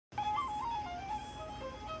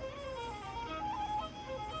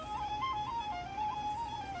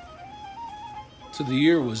So the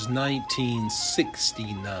year was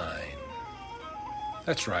 1969.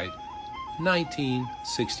 That's right,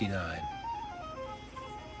 1969.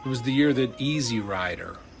 It was the year that Easy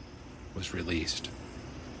Rider was released.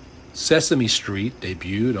 Sesame Street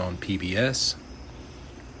debuted on PBS.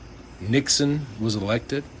 Nixon was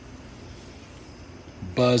elected.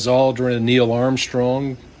 Buzz Aldrin and Neil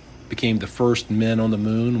Armstrong became the first men on the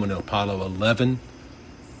moon when Apollo 11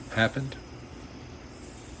 happened.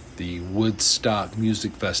 The Woodstock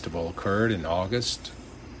Music Festival occurred in August.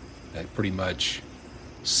 That pretty much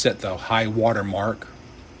set the high water mark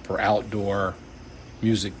for outdoor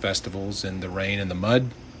music festivals in the rain and the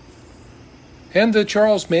mud. And the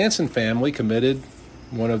Charles Manson family committed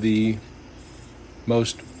one of the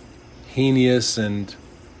most heinous and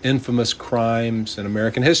infamous crimes in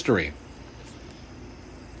American history.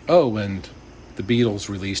 Oh, and the Beatles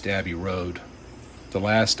released Abbey Road, the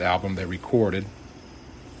last album they recorded.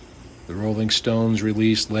 The Rolling Stones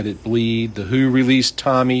released Let It Bleed. The Who released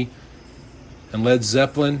Tommy. And Led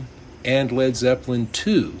Zeppelin and Led Zeppelin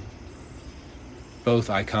 2, both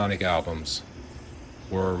iconic albums,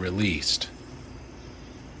 were released.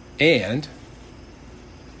 And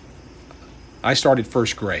I started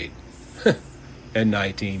first grade in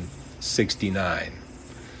 1969.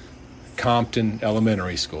 Compton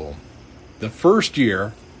Elementary School. The first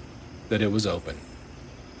year that it was open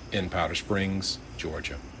in Powder Springs,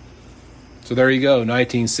 Georgia. So there you go.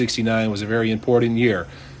 1969 was a very important year.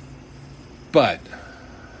 But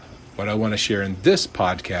what I want to share in this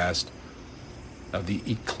podcast of the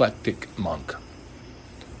Eclectic Monk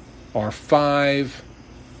are 5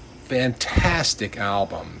 fantastic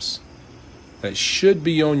albums that should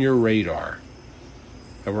be on your radar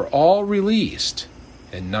that were all released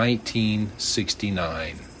in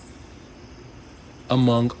 1969.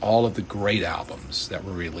 Among all of the great albums that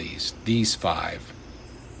were released, these 5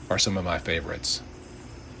 are some of my favorites.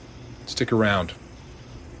 Stick around.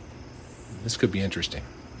 This could be interesting.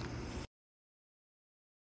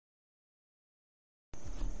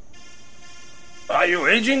 Are you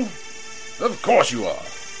aging? Of course you are.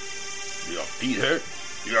 Do your feet hurt?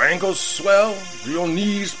 Do your ankles swell? Do your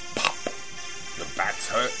knees pop? Your backs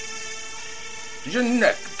hurt? Does your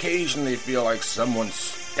neck occasionally feel like someone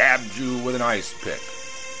stabbed you with an ice pick?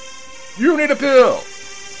 You need a pill.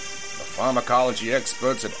 The pharmacology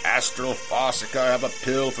experts at Astral Farcica have a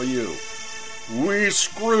pill for you. We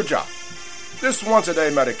Screwja. This once-a-day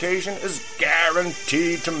medication is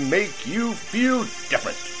guaranteed to make you feel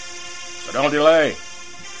different. So don't delay.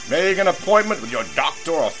 Make an appointment with your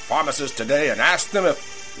doctor or pharmacist today and ask them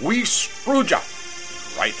if We Screwja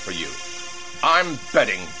is right for you. I'm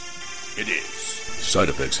betting it is. Side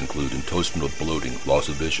effects include intolerance of bloating, loss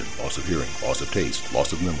of vision, loss of hearing, loss of taste,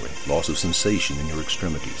 loss of memory, loss of sensation in your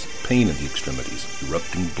extremities, pain in the extremities,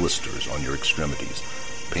 erupting blisters on your extremities,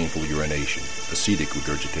 painful urination, acidic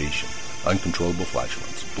regurgitation, uncontrollable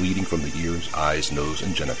flatulence, bleeding from the ears, eyes, nose,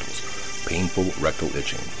 and genitals, painful rectal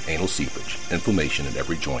itching, anal seepage, inflammation in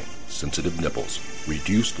every joint, sensitive nipples,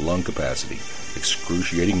 reduced lung capacity,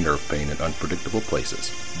 excruciating nerve pain in unpredictable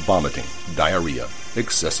places, vomiting, diarrhea,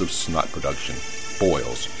 excessive snot production,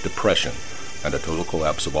 boils, depression, and a total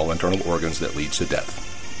collapse of all internal organs that leads to death.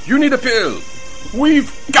 You need a pill.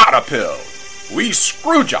 We've got a pill. We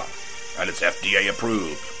Screwja, and it's FDA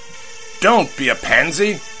approved. Don't be a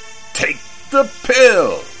pansy. Take the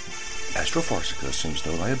pill. Astral Farcica assumes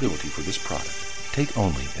no liability for this product. Take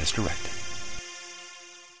only as directed.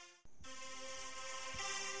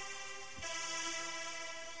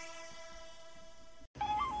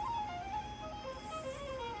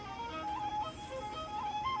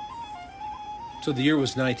 So the year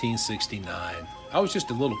was 1969. I was just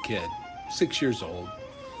a little kid, 6 years old.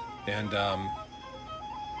 And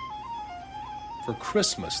for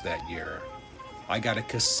Christmas that year, I got a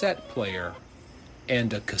cassette player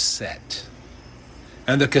and a cassette.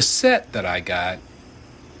 And the cassette that I got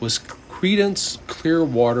was Creedence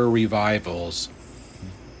Clearwater Revival's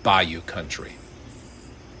Bayou Country.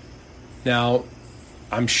 Now,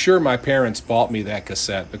 I'm sure my parents bought me that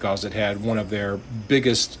cassette because it had one of their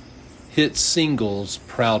biggest hit singles,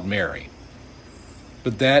 Proud Mary.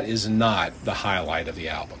 But that is not the highlight of the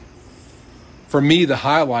album. For me, the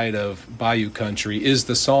highlight of Bayou Country is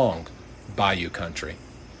the song Bayou Country.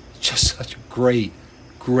 Just such a great,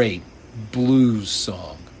 great blues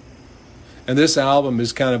song. And this album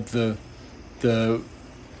is kind of the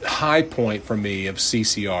high point for me of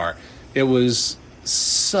CCR. It was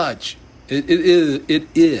such, it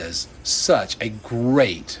is such a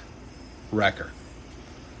great record.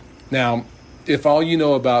 Now, if all you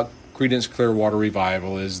know about Creedence Clearwater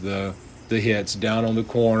Revival is the hits Down on the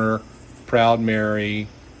Corner, Proud Mary,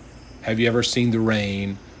 Have you ever seen the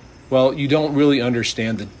rain? Well, you don't really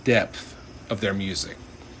understand the depth of their music.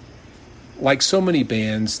 Like so many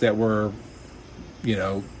bands that were,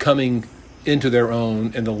 coming into their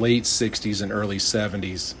own in the late 60s and early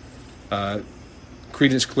 70s,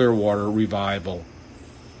 Creedence Clearwater Revival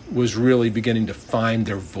was really beginning to find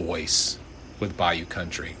their voice with Bayou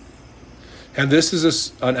Country. And this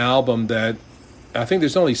is an album that I think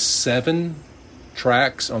there's only 7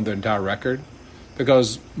 tracks on the entire record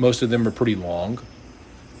because most of them are pretty long.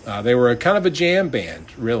 They were kind of a jam band,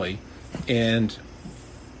 really, and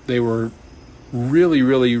they were really,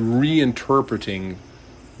 really reinterpreting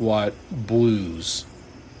what blues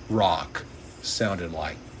rock sounded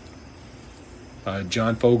like.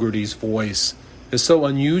 John Fogerty's voice is so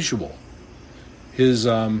unusual. His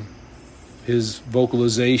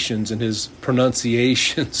vocalizations and his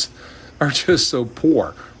pronunciations are just so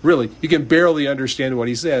poor. Really, you can barely understand what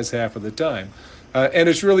he says half of the time. And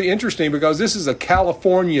it's really interesting because this is a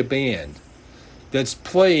California band that's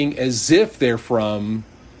playing as if they're from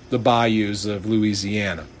the bayous of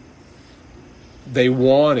Louisiana. They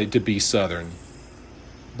wanted to be Southern,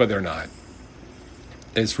 but they're not.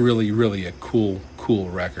 It's really, really a cool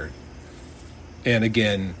record. And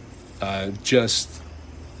again, just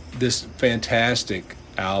this fantastic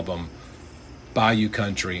album, Bayou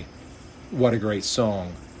Country. What a great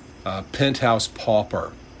song. Penthouse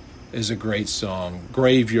Pauper is a great song.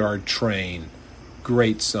 Graveyard Train,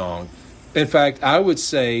 great song. In fact, I would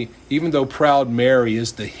say, even though Proud Mary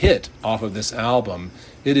is the hit off of this album,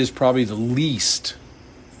 it is probably the least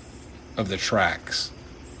of the tracks.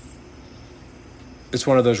 It's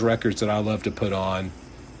one of those records that I love to put on,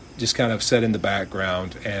 just kind of set in the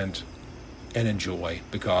background and enjoy,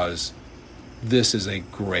 because this is a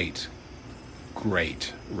great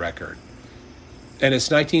record. And it's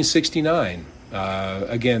 1969.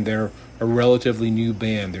 Again, they're a relatively new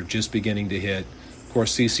band. They're just beginning to hit. Of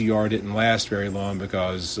course, CCR didn't last very long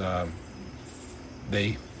because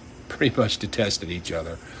they pretty much detested each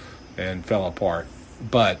other and fell apart.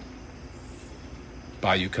 But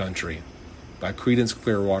Bayou Country by Creedence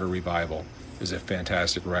Clearwater Revival is a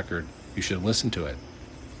fantastic record. You should listen to it.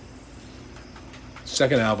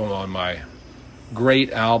 Second album on my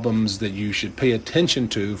great albums that you should pay attention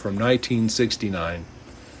to from 1969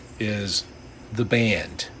 is The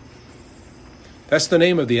Band. That's the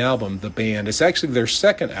name of the album, The Band. It's actually their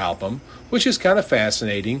second album, which is kind of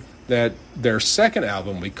fascinating that their second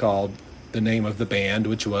album we called the name of the band,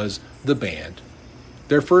 which was The Band.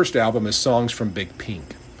 Their first album is Songs from Big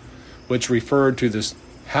Pink, which referred to this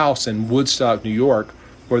house in Woodstock, New York,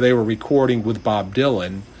 where they were recording with Bob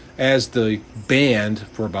Dylan as the band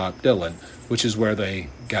for Bob Dylan, which is where they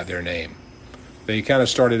got their name. They kind of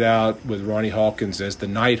started out with Ronnie Hawkins as the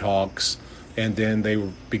Nighthawks, and then they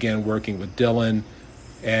began working with Dylan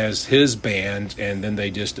as his band, and then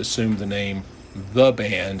they just assumed the name The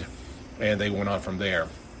Band, and they went on from there.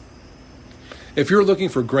 If you're looking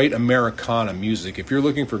for great Americana music, if you're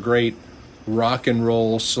looking for great rock and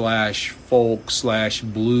roll / folk /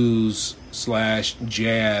 blues /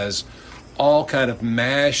 jazz, all kind of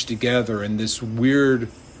mashed together in this weird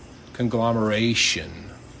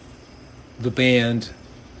conglomeration, The Band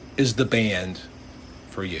is the band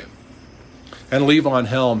for you. And Levon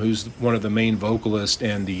Helm, who's one of the main vocalists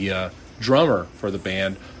and the drummer for the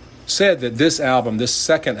band, said that this album, this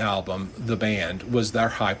second album, The Band, was their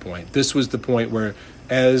high point. This was the point where,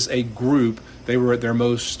 as a group, they were at their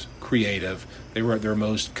most creative, they were at their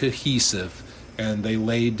most cohesive, and they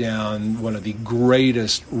laid down one of the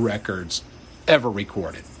greatest records ever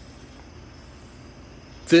recorded.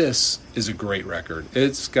 This is a great record.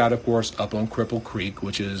 It's got, of course, Up on Cripple Creek,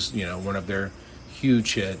 which is, one of their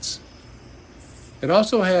huge hits. It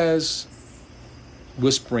also has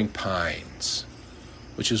Whispering Pines,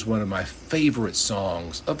 which is one of my favorite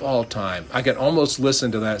songs of all time. I could almost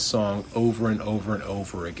listen to that song over and over and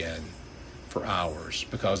over again for hours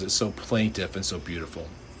because it's so plaintive and so beautiful.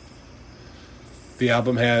 The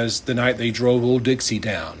album has The Night They Drove Old Dixie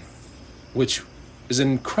Down, which is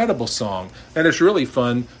an incredible song. And it's really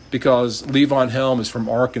fun because Levon Helm is from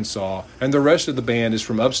Arkansas and the rest of the band is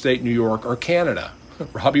from upstate New York or Canada.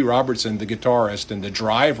 Robbie Robertson, the guitarist and the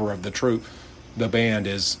driver of the band,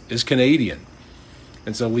 is Canadian.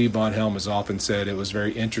 And so Levon Helm has often said it was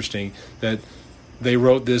very interesting that they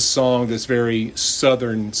wrote this song that's very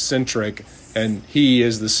Southern-centric, and he,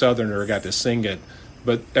 as the Southerner, got to sing it,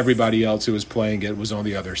 but everybody else who was playing it was on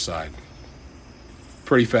the other side.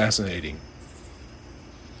 Pretty fascinating.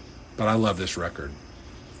 But I love this record.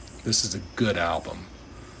 This is a good album.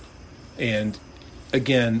 And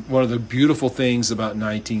again, one of the beautiful things about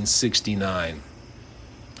 1969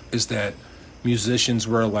 is that musicians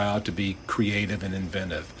were allowed to be creative and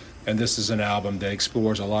inventive. And this is an album that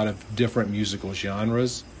explores a lot of different musical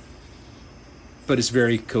genres, but it's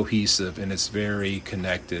very cohesive and it's very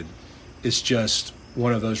connected. It's just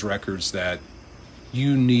one of those records that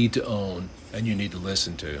you need to own and you need to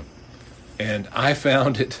listen to. And I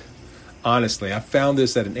found it, honestly, I found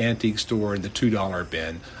this at an antique store in the $2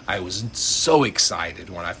 bin. I was so excited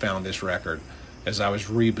when I found this record as I was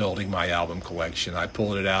rebuilding my album collection. I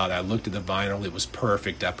pulled it out, I looked at the vinyl, it was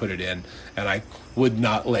perfect, I put it in, and I would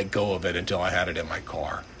not let go of it until I had it in my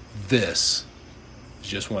car. This is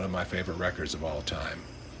just one of my favorite records of all time.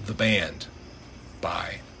 The Band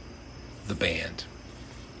by The Band.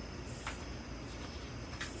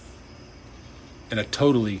 In a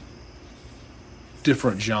totally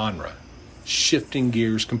different genre, shifting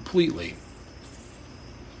gears completely.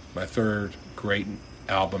 My third great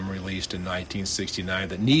album released in 1969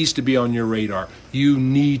 that needs to be on your radar. You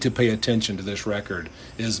need to pay attention to this record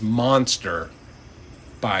is Monster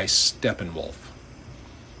by Steppenwolf.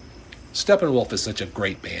 Steppenwolf is such a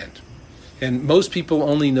great band. And most people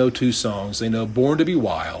only know two songs. They know Born to Be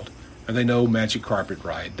Wild and they know Magic Carpet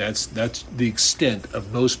Ride. That's the extent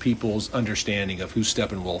of most people's understanding of who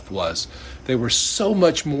Steppenwolf was. They were so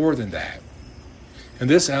much more than that. And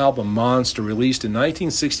this album, Monster, released in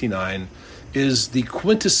 1969, is the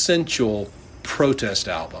quintessential protest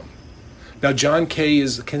album. Now, John Kay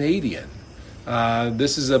is Canadian.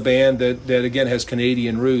 This is a band that again has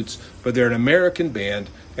Canadian roots, but they're an American band,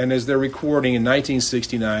 and as they're recording in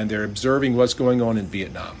 1969, they're observing what's going on in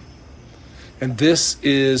Vietnam. And this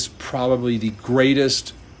is probably the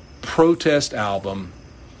greatest protest album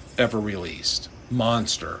ever released,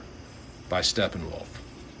 Monster by Steppenwolf.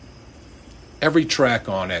 Every track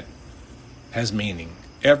on it has meaning.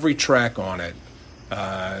 Every track on it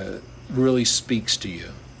really speaks to you.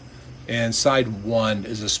 And side one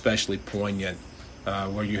is especially poignant,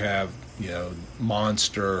 where you have,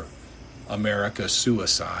 Monster, America,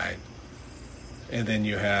 Suicide. And then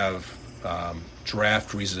you have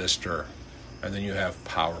Draft Resistor. And then you have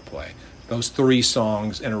Power Play. Those three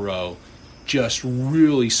songs in a row just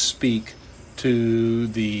really speak to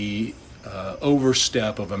the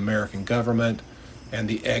overstep of American government and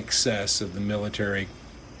the excess of the military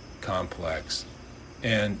complex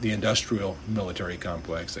and the industrial military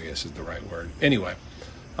complex, I guess is the right word. Anyway,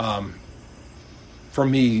 for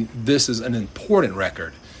me, this is an important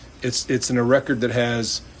record. It's in a record that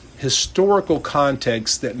has historical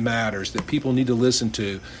context that matters, that people need to listen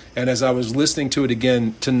to. And as I was listening to it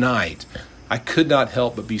again tonight, I could not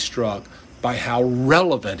help but be struck by how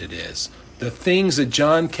relevant it is. The things that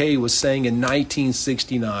John Kay was saying in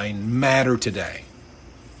 1969 matter today.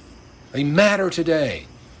 They matter today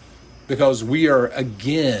because we are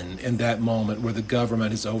again in that moment where the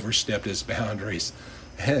government has overstepped its boundaries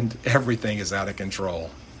and everything is out of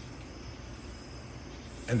control.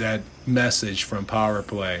 And that message from Power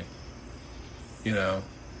Play,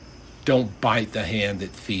 don't bite the hand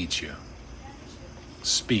that feeds you,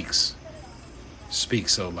 speaks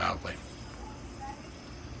so loudly.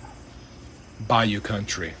 Bayou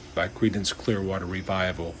Country by Creedence Clearwater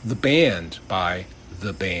Revival, The Band by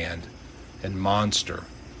The Band, and Monster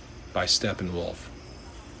by Steppenwolf.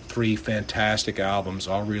 Three fantastic albums,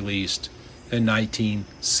 all released in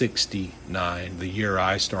 1969, the year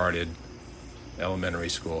I started elementary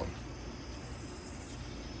school.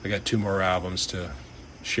 I got two more albums to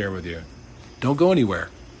share with you. Don't go anywhere.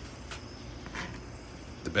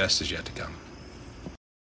 The best is yet to come.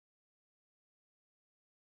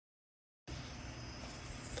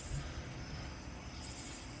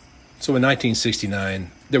 So in 1969,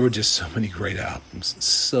 there were just so many great albums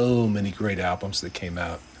that came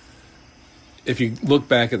out. If you look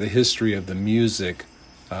back at the history of the music,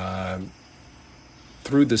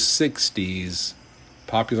 through the 60s,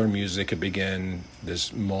 popular music had begun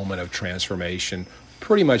this moment of transformation,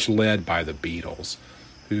 pretty much led by the Beatles,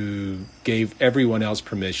 who gave everyone else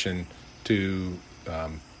permission to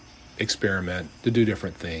experiment, to do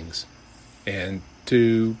different things, and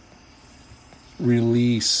to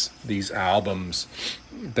release these albums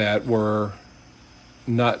that were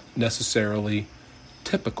not necessarily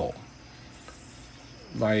typical.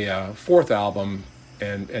 My fourth album,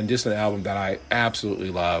 and just an album that I absolutely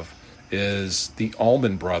love, is The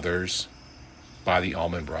Allman Brothers by the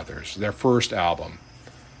Allman Brothers, their first album.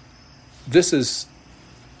 It's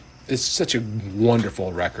such a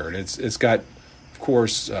wonderful record. It's got, of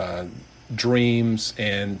course, Dreams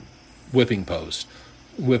and Whipping Post.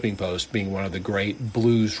 Whipping Post being one of the great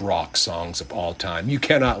blues rock songs of all time. You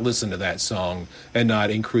cannot listen to that song and not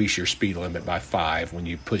increase your speed limit by 5 when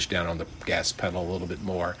you push down on the gas pedal a little bit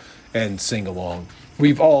more and sing along.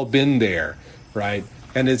 We've all been there, right?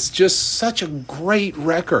 And it's just such a great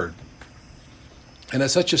record. And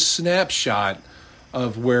it's such a snapshot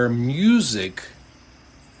of where music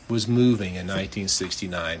was moving in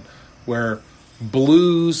 1969, where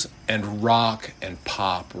blues and rock and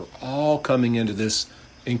pop were all coming into this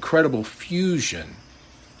incredible fusion.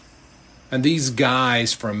 And these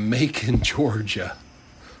guys from Macon, Georgia,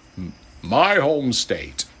 my home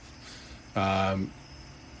state, got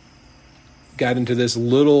into this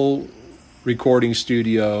little recording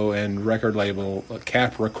studio and record label,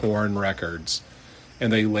 Capricorn Records,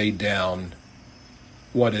 and they laid down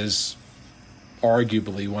what is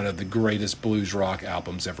arguably one of the greatest blues rock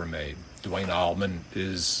albums ever made. Duane Allman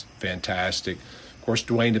is fantastic. Of course,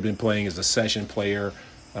 Duane had been playing as a session player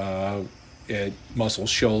at Muscle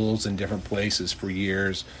Shoals and different places for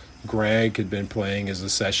years. Greg had been playing as a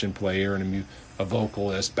session player and a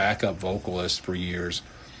vocalist, backup vocalist for years.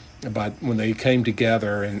 But when they came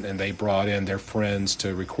together and they brought in their friends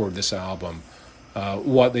to record this album,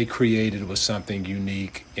 what they created was something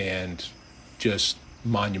unique and just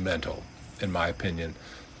monumental, in my opinion.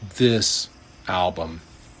 This album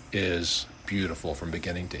is beautiful from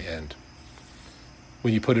beginning to end.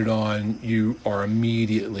 When you put it on, you are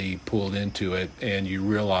immediately pulled into it, and you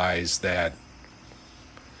realize that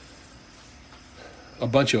a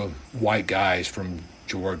bunch of white guys from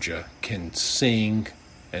Georgia can sing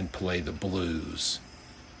and play the blues,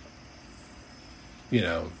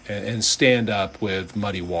 and stand up with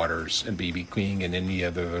Muddy Waters and B.B. King and any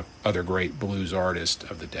other great blues artist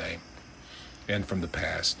of the day and from the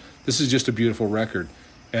past. This is just a beautiful record.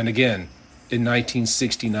 And again, in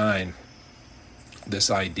 1969, this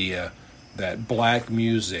idea that black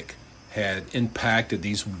music had impacted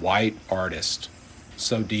these white artists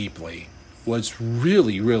so deeply was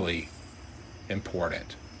really, really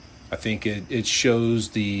important. I think it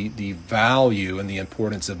shows the value and the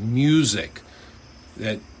importance of music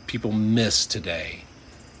that people miss today,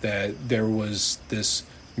 that there was this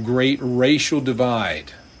great racial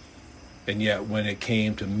divide, and yet when it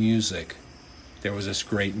came to music, there was this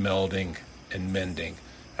great melding and mending.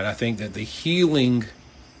 And I think that the healing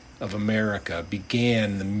of America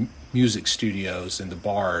began in the music studios and the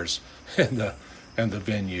bars and the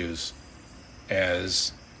venues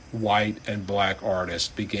as white and black artists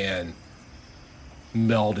began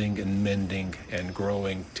melding and mending and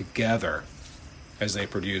growing together as they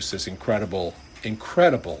produced this incredible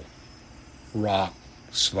rock/blues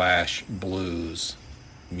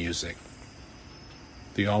music.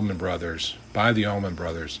 The Allman Brothers, by the Allman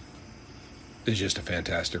Brothers, is just a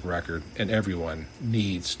fantastic record, and everyone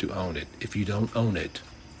needs to own it. If you don't own it,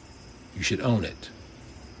 you should own it,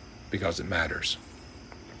 because it matters.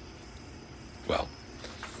 Well,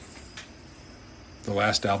 the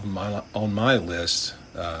last album on my list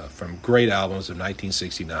from great albums of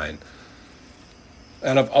 1969,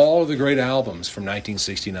 out of all the great albums from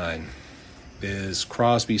 1969, is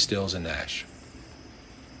Crosby, Stills, and Nash.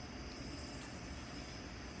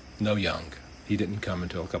 No Young. He didn't come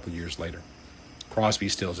until a couple of years later. Crosby,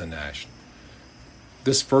 Stills, and Nash.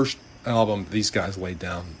 This first album these guys laid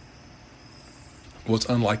down was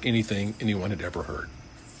unlike anything anyone had ever heard.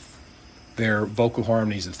 Their vocal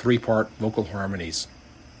harmonies, the 3-part vocal harmonies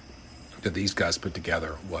that these guys put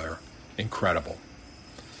together were incredible.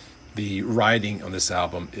 The writing on this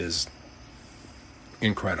album is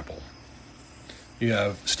incredible. You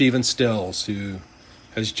have Stephen Stills, who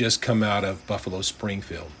has just come out of Buffalo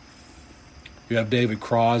Springfield. You have David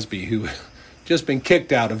Crosby, who just been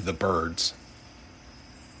kicked out of the Byrds.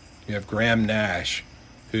 You have Graham Nash,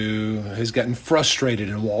 who has gotten frustrated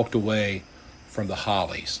and walked away from the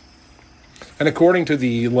Hollies. And according to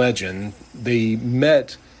the legend, they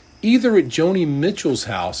met either at Joni Mitchell's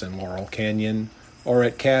house in Laurel Canyon or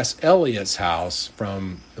at Cass Elliott's house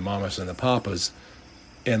from the Mamas and the Papas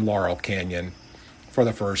in Laurel Canyon for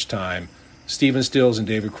the first time. Stephen Stills and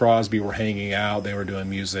David Crosby were hanging out. They were doing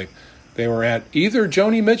music. They were at either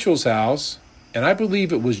Joni Mitchell's house, and I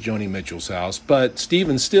believe it was Joni Mitchell's house, but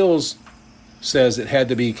Stephen Stills says it had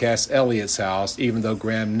to be Cass Elliott's house, even though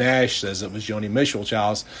Graham Nash says it was Joni Mitchell's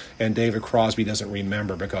house, and David Crosby doesn't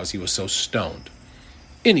remember because he was so stoned.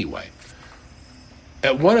 Anyway,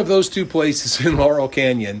 at one of those two places in Laurel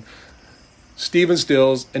Canyon, Stephen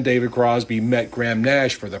Stills and David Crosby met Graham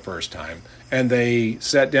Nash for the first time, and they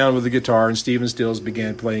sat down with the guitar, and Stephen Stills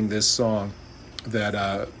began playing this song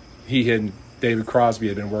that he and David Crosby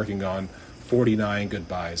had been working on, 49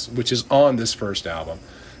 Goodbyes, which is on this first album.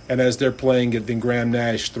 And as they're playing it, then Graham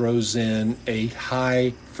Nash throws in a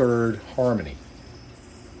high third harmony.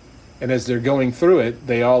 And as they're going through it,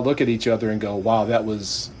 they all look at each other and go, wow, that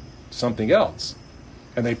was something else.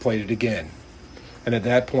 And they played it again. And at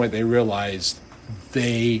that point, they realized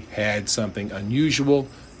they had something unusual.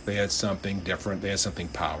 They had something different. They had something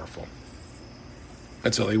powerful.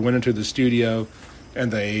 And so they went into the studio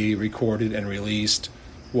and they recorded and released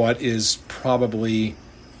what is probably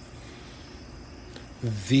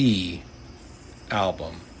the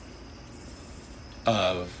album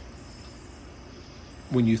of,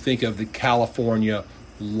 when you think of the California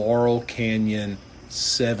Laurel Canyon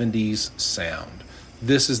 70s sound.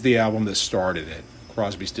 This is the album that started it.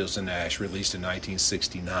 Crosby, Stills, and Nash, released in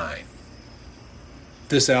 1969.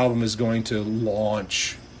 This album is going to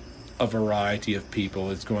launch a variety of people.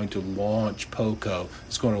 It's going to launch Poco.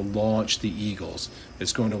 It's going to launch the Eagles.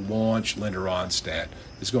 It's going to launch Linda Ronstadt.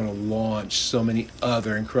 It's going to launch so many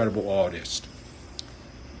other incredible artists.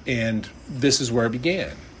 And this is where it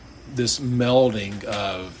began. This melding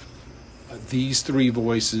of these three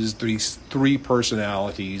voices, these three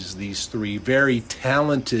personalities, these three very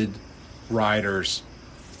talented writers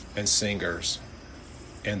and singers.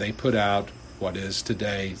 And they put out what is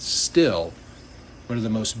today still one of the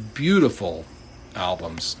most beautiful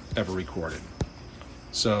albums ever recorded.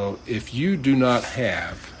 So if you do not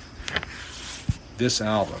have this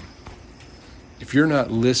album, if you're not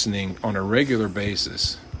listening on a regular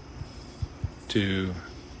basis to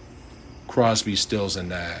Crosby, Stills, and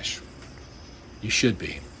Nash, you should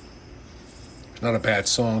be. It's not a bad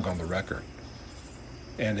song on the record.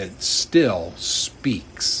 And it still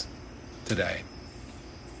speaks today.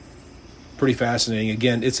 Pretty fascinating.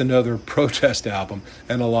 Again, it's another protest album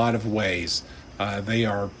in a lot of ways. They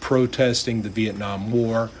are protesting the Vietnam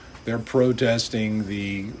War. They're protesting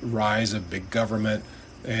the rise of big government.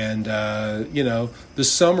 And, the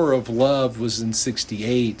Summer of Love was in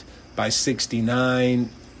 68. By 69,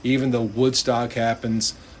 even though Woodstock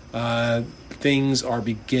happens, things are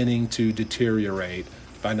beginning to deteriorate.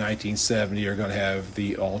 By 1970, you're going to have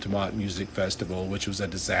the Altamont Music Festival, which was a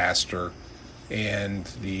disaster, and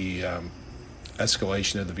the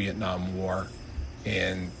escalation of the Vietnam War,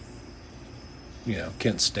 and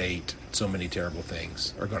Kent State. So many terrible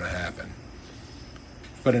things are going to happen.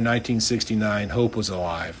 But in 1969, hope was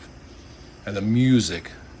alive, and the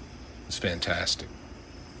music was fantastic.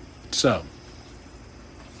 So,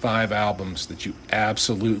 5 albums that you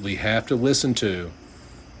absolutely have to listen to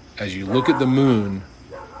as you look at the moon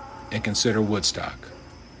and consider Woodstock.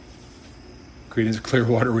 Creedence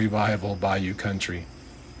Clearwater Revival, Bayou Country.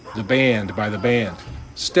 The Band by The Band.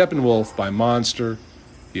 Steppenwolf by Monster.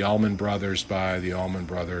 The Allman Brothers by the Allman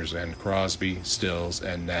Brothers, and Crosby, Stills,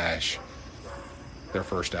 and Nash, their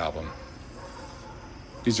first album.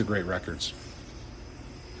 These are great records.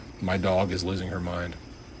 My dog is losing her mind.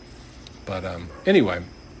 But anyway,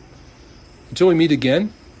 until we meet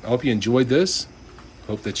again, I hope you enjoyed this.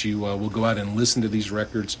 Hope that you will go out and listen to these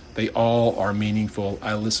records. They all are meaningful.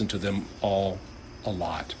 I listen to them all a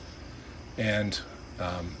lot. And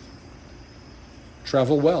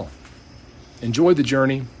travel well. Enjoy the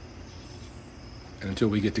journey. And until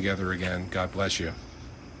we get together again, God bless you.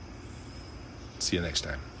 See you next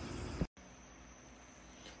time.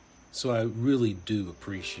 So I really do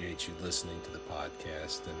appreciate you listening to the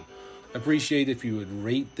podcast, and I appreciate if you would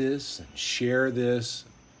rate this and share this,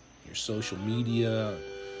 your social media,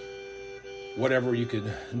 whatever you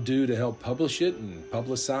could do to help publish it and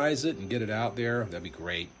publicize it and get it out there. That'd be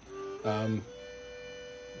great. The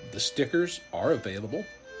stickers are available.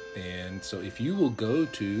 And so if you will go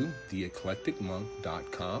to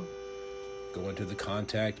theeclecticmonk.com, go into the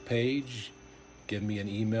contact page, give me an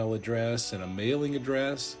email address and a mailing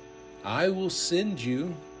address, I will send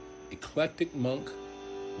you Eclectic Monk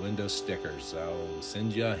window stickers. I'll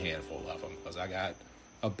send you a handful of them because I got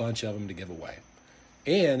a bunch of them to give away.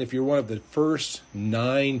 And if you're one of the first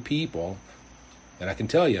 9 people, and I can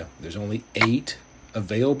tell you, there's only 8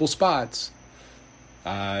 available spots.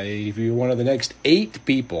 If you're one of the next 8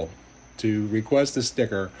 people to request a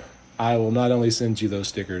sticker, I will not only send you those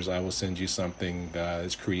stickers, I will send you something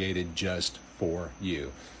that's created just for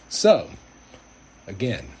you. So,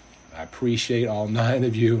 again, I appreciate all 9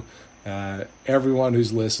 of you. Everyone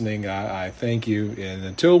who's listening, I thank you. And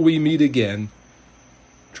until we meet again,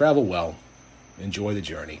 travel well, enjoy the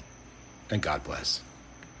journey, and God bless.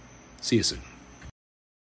 See you soon.